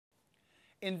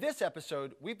In this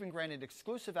episode, we've been granted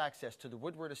exclusive access to the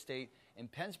Woodward Estate in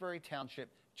Pennsbury Township,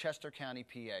 Chester County,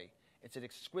 PA. It's an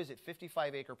exquisite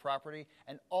 55-acre property,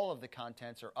 and all of the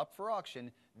contents are up for auction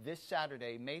this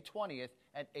Saturday, May 20th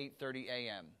at 8:30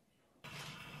 a.m.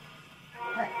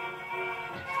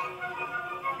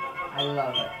 I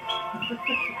love it.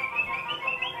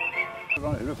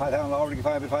 $5,000 to get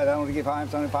 5,000 to get 5,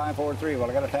 543. Well,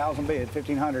 I got 1,000 bids,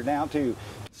 1,500 now too.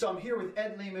 So I'm here with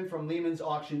Ed Lehman from Lehman's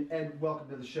Auction. Ed, welcome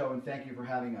to the show, and thank you for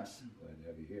having us. Glad to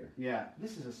have you here. Yeah,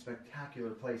 this is a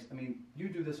spectacular place. I mean, you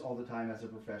do this all the time as a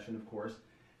profession, of course.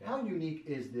 Yeah. How unique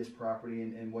is this property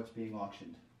and what's being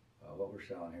auctioned? What we're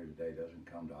selling here today doesn't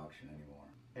come to auction anymore.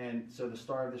 And so the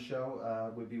star of the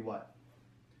show would be what?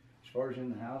 As far as in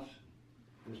the house,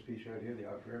 this piece right here, the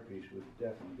outdoor piece, would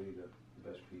definitely be the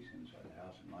best piece inside the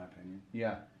house, in my opinion.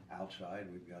 Yeah. Outside,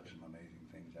 we've got some amazing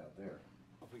things out there.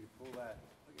 If we could pull that,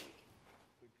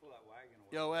 we pull that wagon away.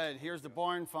 Yo, Ed, here's the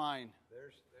barn find.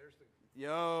 There's the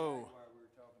Yo. Jaguar we were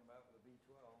talking about with the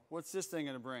B12. What's this thing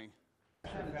gonna bring?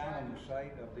 Actually found on the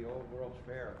site of the old World's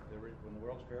Fair. When the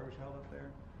World's Fair was held up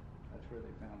there, that's where they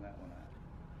found that one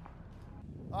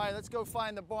at. All right, let's go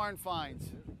find the barn finds.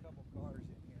 There's a couple cars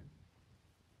in here.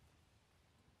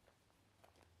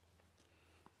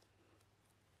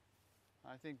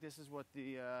 I think this is what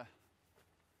the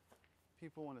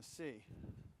people want to see.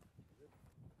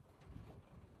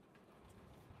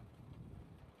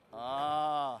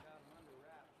 Ah.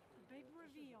 The big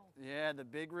reveal. Yeah, the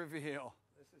big reveal.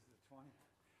 This is the 20.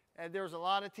 And there was a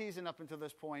lot of teasing up until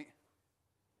this point.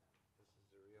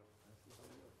 This is the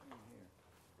real thing here.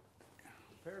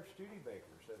 A pair of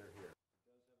Studebakers that are here. It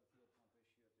does have a fuel pump issue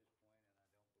at this point, and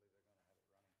I don't believe they're going to have it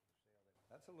running for sale.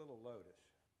 That's a little Lotus.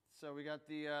 So we got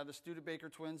the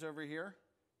Studebaker twins over here.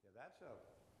 Yeah, that's a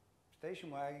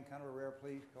station wagon, kind of a rare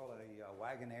piece, called a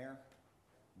Wagonaire.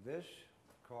 This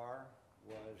car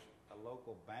was a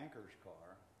local banker's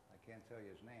car. I can't tell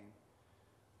you his name,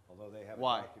 although they have it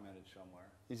documented somewhere.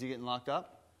 Is he getting locked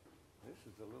up? This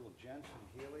is the little Jensen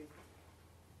Healy,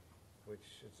 which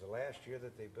is the last year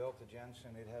that they built the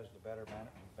Jensen. It has the better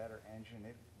engine.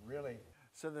 It really...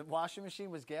 So the washing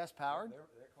machine was gas powered?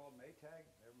 They're called Maytag.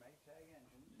 They're Maytag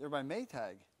engines. They're by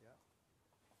Maytag. Yeah.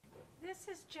 This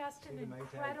is just an See the Maytag?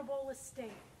 incredible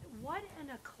estate. What an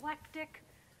eclectic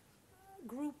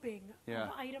grouping Yeah.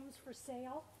 of items for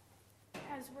sale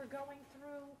as we're going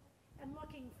through and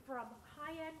looking from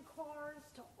high-end cars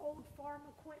to old farm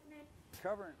equipment. It's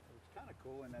kind of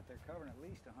cool in that they're covering at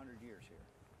least 100 years here.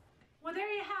 Well,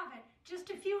 there you have it. Just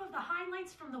a few of the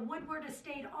highlights from the Woodward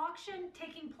Estate auction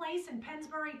taking place in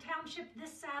Pennsbury Township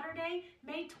this Saturday,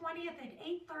 May 20th at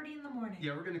 8:30 in the morning.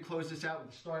 Yeah, we're going to close this out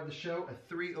with the star of the show, a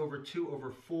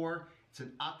 3/2/4. It's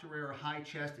an Octorara high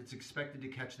chest. It's expected to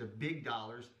catch the big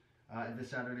dollars at this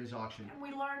Saturday's auction. And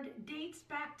we learned dates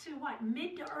back to what,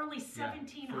 mid to early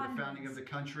 1700s. For the founding of the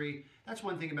country. That's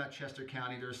one thing about Chester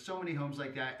County. There's so many homes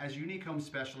like that. As unique home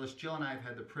specialists, Jill and I have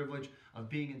had the privilege of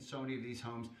being in so many of these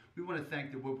homes. We want to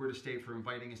thank the Woodward Estate for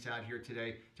inviting us out here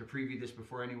today to preview this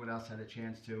before anyone else had a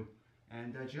chance to.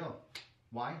 And Jill,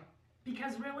 why?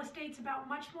 Because real estate's about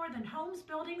much more than homes,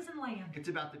 buildings, and land. It's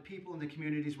about the people in the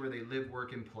communities where they live,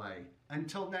 work, and play.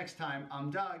 Until next time, I'm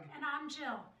Doug. And I'm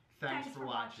Jill. Thanks for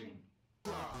watching.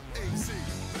 AC,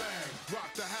 bang,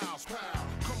 rock the house, pow.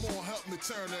 Come on, help me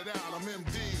turn it out. I'm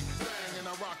MD, bang, and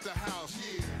I rock the house,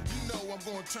 yeah. You know I'm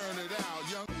gonna turn it out,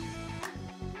 young.